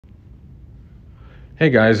Hey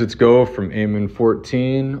guys, it's Go from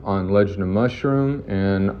Eamon14 on Legend of Mushroom,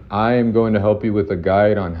 and I am going to help you with a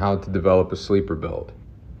guide on how to develop a sleeper build.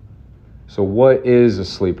 So what is a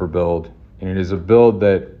sleeper build? And it is a build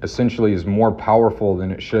that essentially is more powerful than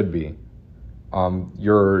it should be.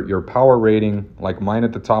 Your power rating, like mine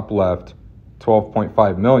at the top left,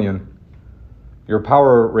 12.5 million, your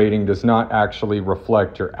power rating does not actually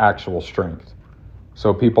reflect your actual strength.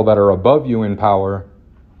 So people that are above you in power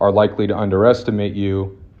are likely to underestimate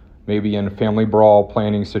you, maybe in a family brawl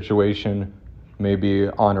planning situation, maybe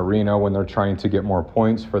on arena when they're trying to get more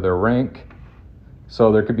points for their rank.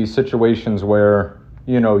 So there could be situations where,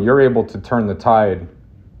 you're able to turn the tide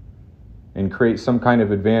and create some kind of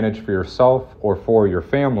advantage for yourself or for your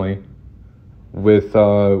family with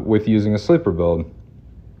using a sleeper build.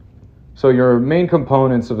 So your main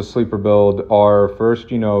components of a sleeper build are first,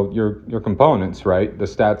 your components, right? The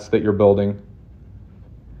stats that you're building.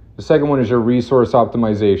 The second one is your resource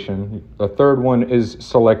optimization. The third one is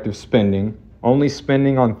selective spending, only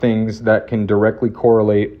spending on things that can directly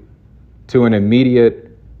correlate to an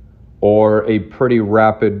immediate or a pretty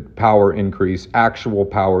rapid power increase, actual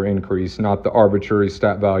power increase, not the arbitrary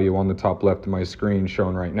stat value on the top left of my screen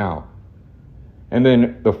shown right now. And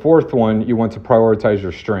then the fourth one, you want to prioritize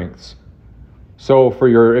your strengths. So if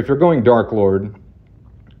you're going Darklord,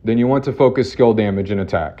 then you want to focus skill damage and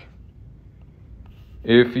attack.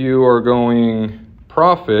 If you are going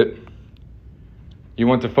Prophet, you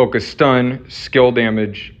want to focus stun, skill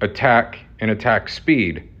damage, attack, and attack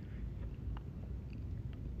speed.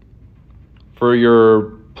 For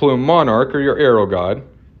your Plume Monarch or your Arrowgod,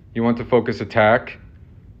 you want to focus attack,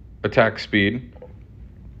 attack speed,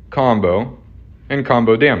 combo, and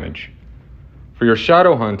combo damage. For your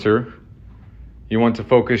Shadow Hunter, you want to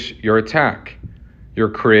focus your attack, your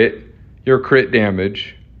crit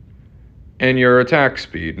damage, and your attack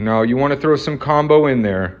speed. Now, you want to throw some combo in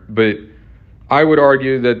there, but I would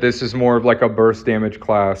argue that this is more of like a burst damage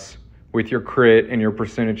class with your crit and your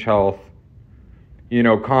percentage health.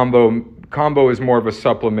 Combo is more of a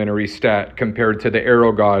supplementary stat compared to the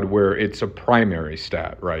Arrowgod where it's a primary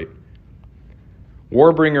stat, right?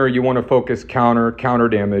 Warbringer, you want to focus counter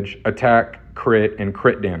damage, attack, crit, and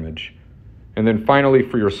crit damage. And then finally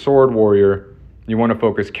for your Sword Warrior, you want to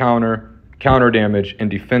focus counter damage, and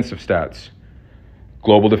defensive stats.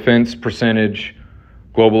 Global defense percentage,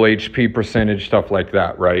 global HP percentage, stuff like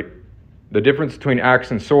that, right? The difference between axe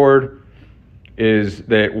and sword is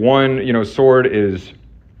that sword is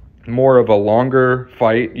more of a longer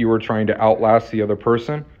fight. You are trying to outlast the other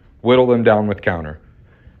person, whittle them down with counter.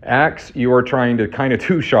 Axe, you are trying to kind of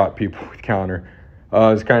two-shot people with counter.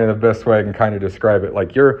 Is kind of the best way I can kind of describe it.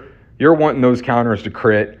 Like you're wanting those counters to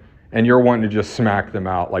crit, and you're wanting to just smack them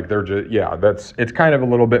out. Like it's kind of a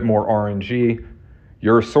little bit more RNG.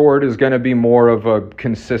 Your sword is going to be more of a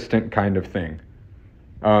consistent kind of thing.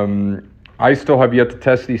 I still have yet to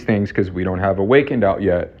test these things because we don't have Awakened out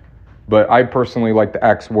yet. But I personally like the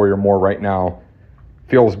Axe Warrior more right now.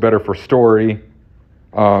 Feels better for story.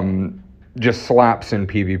 Just slaps in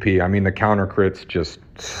PvP. I mean, the counter crits just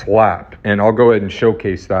slap. And I'll go ahead and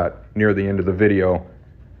showcase that near the end of the video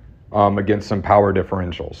against some power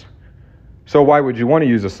differentials. So why would you want to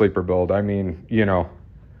use a sleeper build? I mean,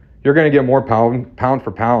 you're going to get more pound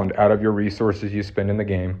for pound out of your resources you spend in the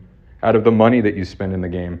game, out of the money that you spend in the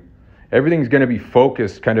game. Everything's going to be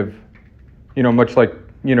focused kind of, much like,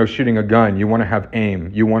 shooting a gun. You want to have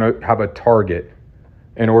aim. You want to have a target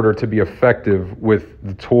in order to be effective with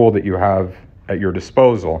the tool that you have at your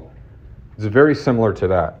disposal. It's very similar to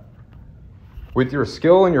that. With your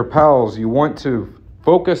skill and your pals, you want to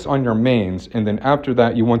focus on your mains, and then after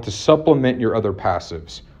that, you want to supplement your other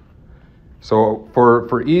passives. So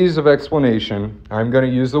for ease of explanation, I'm going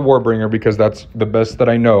to use the Warbringer because that's the best that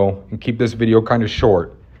I know, and keep this video kind of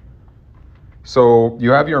short. So you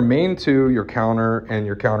have your main two, your counter and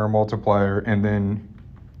your counter multiplier, and then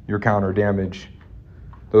your counter damage.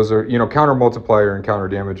 Those are, counter multiplier and counter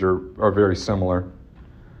damage are very similar.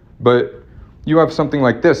 But you have something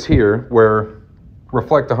like this here where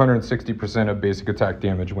reflect 160% of basic attack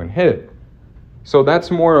damage when hit. So that's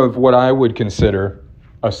more of what I would consider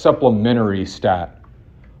a supplementary stat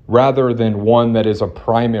rather than one that is a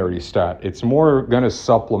primary stat. It's more going to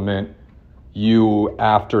supplement you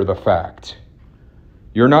after the fact.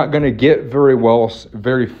 You're not going to get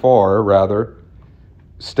very far,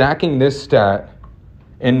 stacking this stat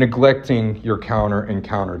and neglecting your counter and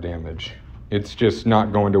counter damage. It's just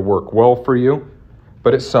not going to work well for you,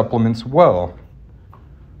 but it supplements well.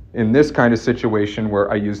 In this kind of situation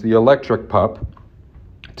where I use the electric pup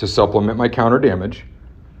to supplement my counter damage,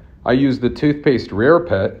 I use the toothpaste rare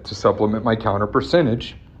pet to supplement my counter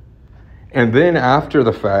percentage, And then after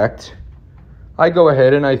the fact, I go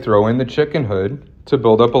ahead and I throw in the chicken hood to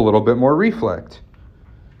build up a little bit more reflect.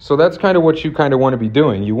 So that's kind of what you kind of want to be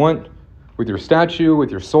doing. You want, with your statue, with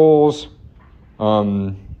your souls,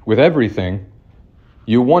 with everything,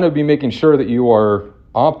 you want to be making sure that you are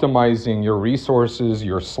optimizing your resources,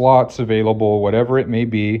 your slots available, whatever it may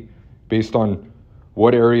be, based on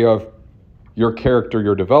what area of your character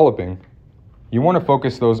you're developing. You want to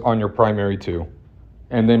focus those on your primary two,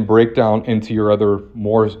 and then break down into your other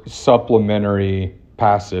more supplementary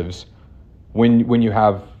passives when you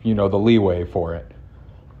have, you know, the leeway for it.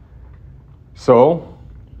 So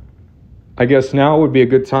I guess now would be a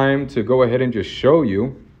good time to go ahead and just show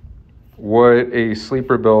you what a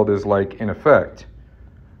sleeper build is like in effect.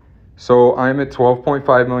 So I'm at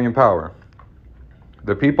 12.5 million power.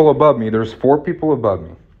 The people above me, there's 4 people above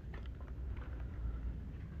me.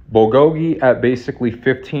 Bulgogi at basically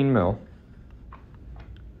 15 mil.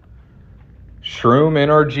 Shroom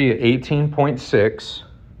NRG at 18.6.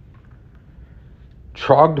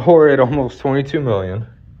 Trogdor at almost 22 million.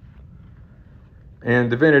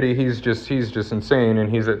 And Divinity, he's just insane, and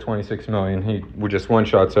he's at 26 million. He just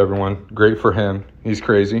one-shots everyone. Great for him. He's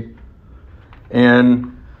crazy.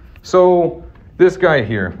 And so this guy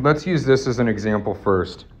here, let's use this as an example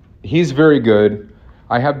first. He's very good.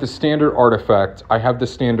 I have the standard artifact. I have the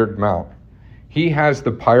standard mount. He has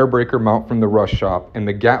the Pyrebreaker mount from the Rush Shop and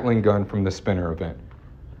the Gatling gun from the Spinner event.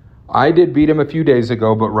 I did beat him a few days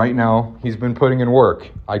ago, but right now he's been putting in work.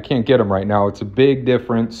 I can't get him right now. It's a big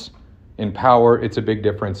difference in power. It's a big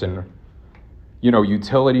difference in, you know,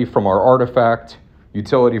 utility from our artifact,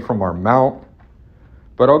 utility from our mount.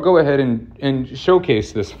 But I'll go ahead and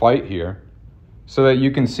showcase this fight here so that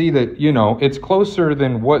you can see that, you know, it's closer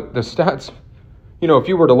than what the stats, you know, if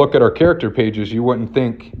you were to look at our character pages, you wouldn't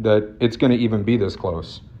think that it's going to even be this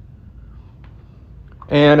close.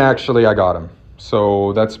 And actually, I got him.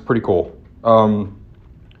 So that's pretty cool.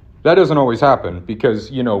 That doesn't always happen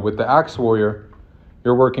because, you know, with the Axe Warrior,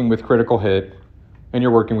 you're working with critical hit and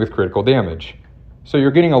you're working with critical damage. So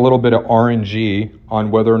you're getting a little bit of RNG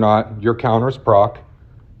on whether or not your counters proc,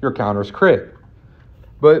 your counters crit.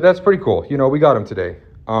 But that's pretty cool. You know, we got him today.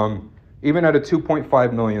 Even at a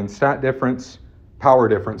 2.5 million stat difference, power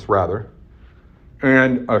difference rather,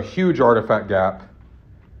 and a huge artifact gap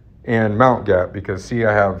and mount gap, because see,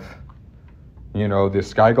 I have, you know, the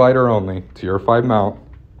Sky Glider only, tier 5 mount,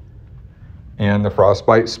 and the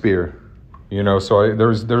Frostbite Spear. You know, so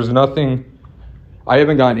there's nothing, I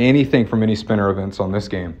haven't gotten anything from any Spinner events on this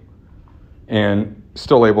game, and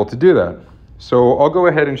still able to do that. So I'll go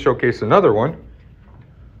ahead and showcase another one.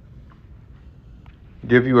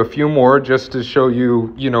 Give you a few more just to show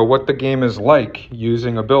you, you know, what the game is like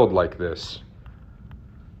using a build like this.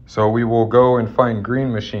 So we will go and find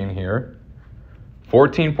Green Machine here.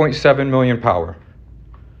 14.7 million power.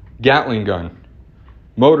 Gatling gun.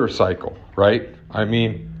 Motorcycle, right? I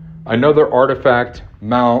mean, another artifact,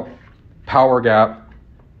 mount, power gap.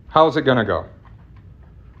 How's it gonna go?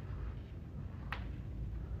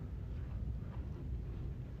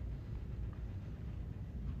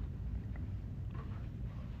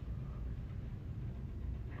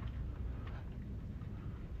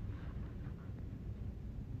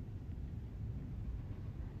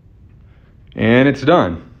 And it's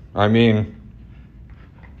done. I mean,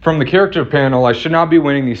 from the character panel, I should not be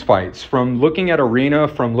winning these fights. From looking at Arena,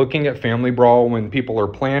 from looking at Family Brawl when people are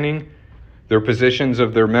planning their positions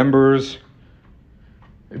of their members,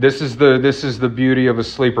 this is the beauty of a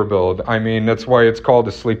sleeper build. I mean, that's why it's called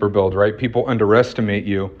a sleeper build, right? People underestimate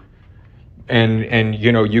you, and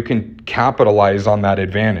you know, you can capitalize on that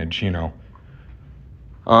advantage, you know.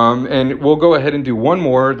 And we'll go ahead and do one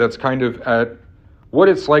more that's kind of at what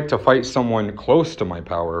it's like to fight someone close to my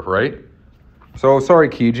power, right? So, sorry,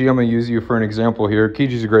 Kiji, I'm going to use you for an example here.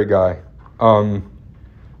 Kiji's a great guy.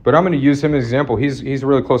 But I'm going to use him as an example. He's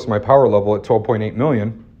really close to my power level at 12.8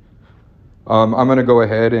 million. I'm going to go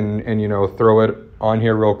ahead and, you know, throw it on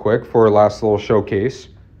here real quick for a last little showcase.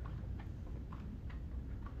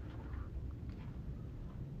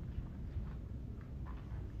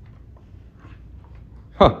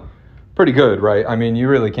 Huh. Pretty good, right? I mean, you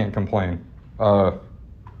really can't complain.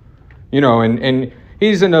 You know, and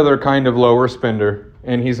he's another kind of lower spender,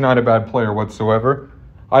 and he's not a bad player whatsoever.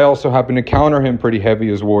 I also happen to counter him pretty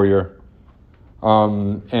heavy as Warrior.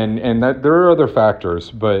 And that there are other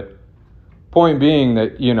factors, but point being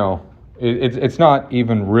that, you know, it's not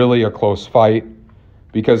even really a close fight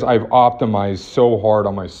because I've optimized so hard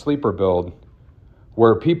on my sleeper build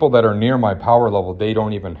where people that are near my power level, they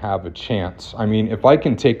don't even have a chance. I mean, if I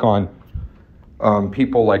can take on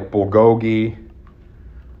people like Bulgogi,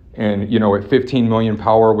 And, you know, at 15 million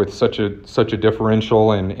power with such a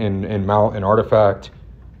differential in mount and artifact,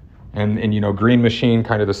 and, you know, Green Machine,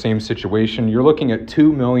 kind of the same situation, you're looking at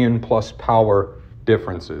 2 million plus power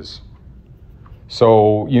differences.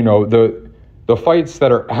 So, you know, the fights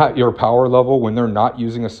that are at your power level when they're not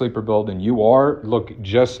using a sleeper build and you are, look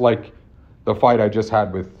just like the fight I just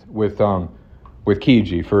had with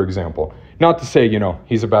Kiji, for example. Not to say, you know,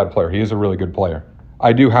 he's a bad player. He is a really good player.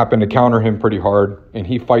 I do happen to counter him pretty hard, and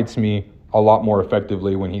he fights me a lot more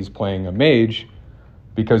effectively when he's playing a mage,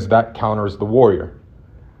 because that counters the warrior.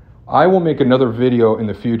 I will make another video in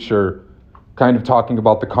the future kind of talking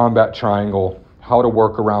about the combat triangle, how to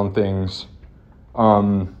work around things.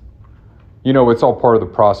 You know, it's all part of the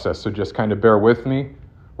process, so just kind of bear with me.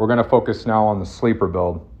 We're going to focus now on the sleeper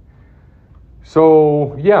build.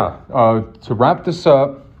 So yeah, to wrap this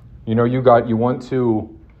up, you know, you want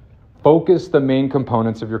to focus the main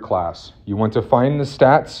components of your class. You want to find the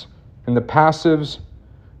stats and the passives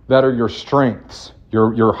that are your strengths,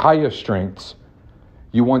 your highest strengths.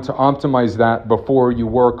 You want to optimize that before you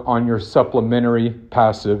work on your supplementary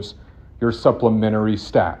passives, your supplementary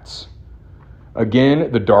stats.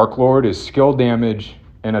 Again, the Darklord is skill damage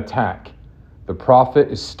and attack. The Prophet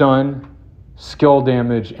is stun, skill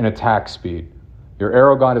damage, and attack speed. Your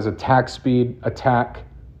Arrowgod is attack speed, attack,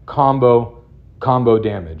 combo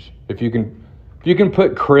damage. If you can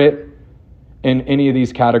put crit in any of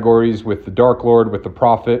these categories with the Darklord, with the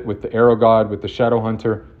Prophet, with the Arrowgod, with the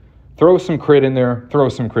Shadowhunter, throw some crit in there, throw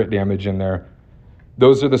some crit damage in there.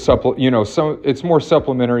 Those are the it's more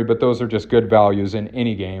supplementary, but those are just good values in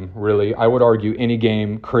any game, really. I would argue any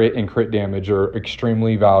game, crit and crit damage are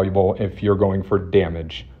extremely valuable if you're going for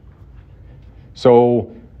damage.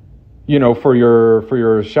 So, you know, for your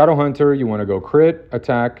Shadowhunter, you want to go crit,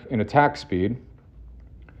 attack, and attack speed.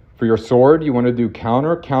 For your sword, you want to do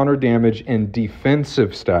counter damage, and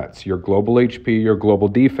defensive stats. Your global HP, your global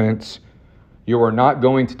defense. You are not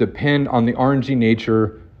going to depend on the RNG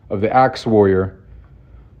nature of the Axe Warrior,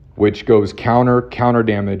 which goes counter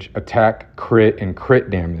damage, attack, crit, and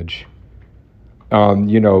crit damage.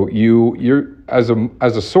 You know, you're as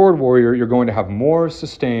a sword warrior, you're going to have more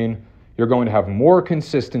sustain. You're going to have more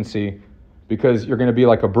consistency, because you're going to be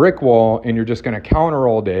like a brick wall, and you're just going to counter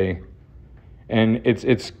all day. And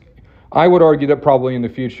I would argue that probably in the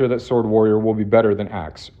future that Sword Warrior will be better than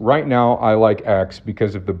Axe. Right now, I like Axe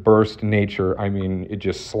because of the burst nature. I mean, it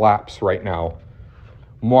just slaps right now.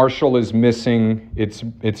 Martial is missing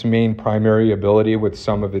its main primary ability with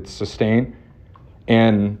some of its sustain.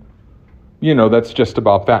 And, you know, that's just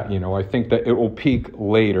about that. You know, I think that it will peak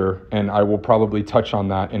later, and I will probably touch on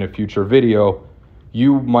that in a future video.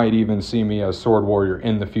 You might even see me as Sword Warrior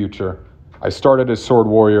in the future. I started as Sword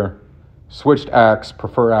Warrior, switched Axe,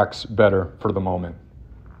 prefer Axe better for the moment.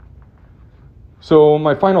 So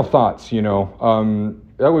my final thoughts, you know,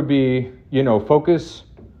 that would be, you know, focus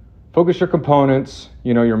your components,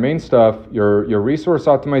 you know, your main stuff, your resource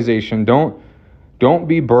optimization. Don't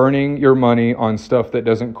be burning your money on stuff that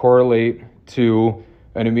doesn't correlate to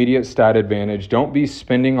an immediate stat advantage. Don't be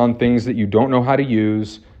spending on things that you don't know how to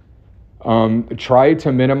use. Try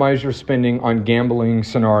to minimize your spending on gambling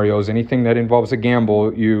scenarios. Anything that involves a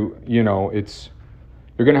gamble, you know,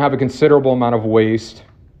 you're going to have a considerable amount of waste.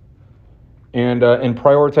 And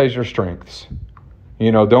prioritize your strengths.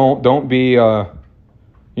 You know, don't be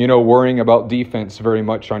you know, worrying about defense very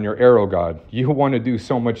much on your Arrowgod. You want to do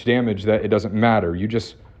so much damage that it doesn't matter. You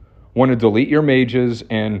just want to delete your mages,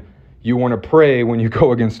 and you want to pray when you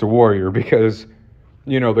go against a warrior, because,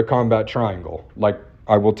 you know, the combat triangle, like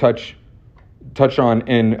I will touch on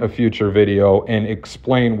in a future video and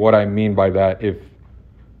explain what I mean by that if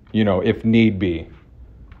need be.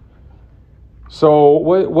 So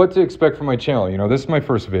what to expect from my channel? You know, this is my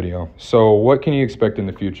first video. So what can you expect in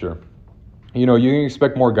the future? You know, you can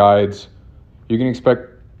expect more guides. You can expect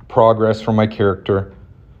progress from my character.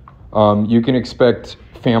 You can expect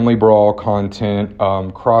family brawl content,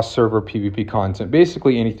 cross-server PvP content,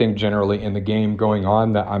 basically anything generally in the game going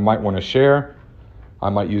on that I might want to share. I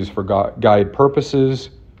might use for guide purposes.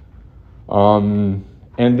 And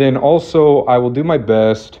then also I will do my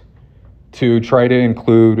best to try to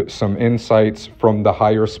include some insights from the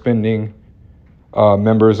higher spending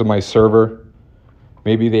members of my server.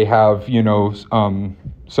 Maybe they have, you know,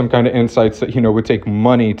 some kind of insights that, you know, would take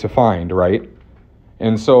money to find, right?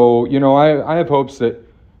 And so, you know, I have hopes that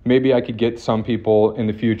maybe I could get some people in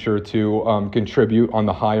the future to contribute on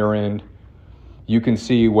the higher end. You can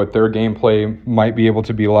see what their gameplay might be able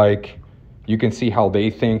to be like. You can see how they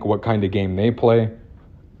think, what kind of game they play.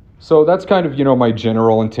 So that's kind of, you know, my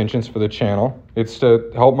general intentions for the channel. It's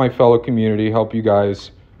to help my fellow community, help you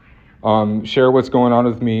guys, share what's going on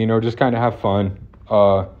with me, you know, just kind of have fun.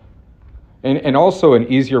 And also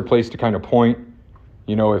an easier place to kind of point,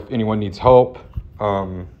 you know, if anyone needs help,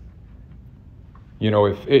 you know,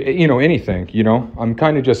 if, you know, anything, you know. I'm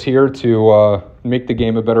kind of just here to make the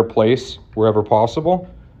game a better place wherever possible.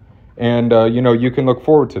 And, you know, you can look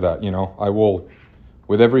forward to that, you know. I will,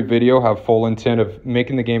 with every video, have full intent of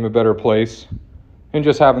making the game a better place and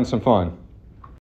just having some fun.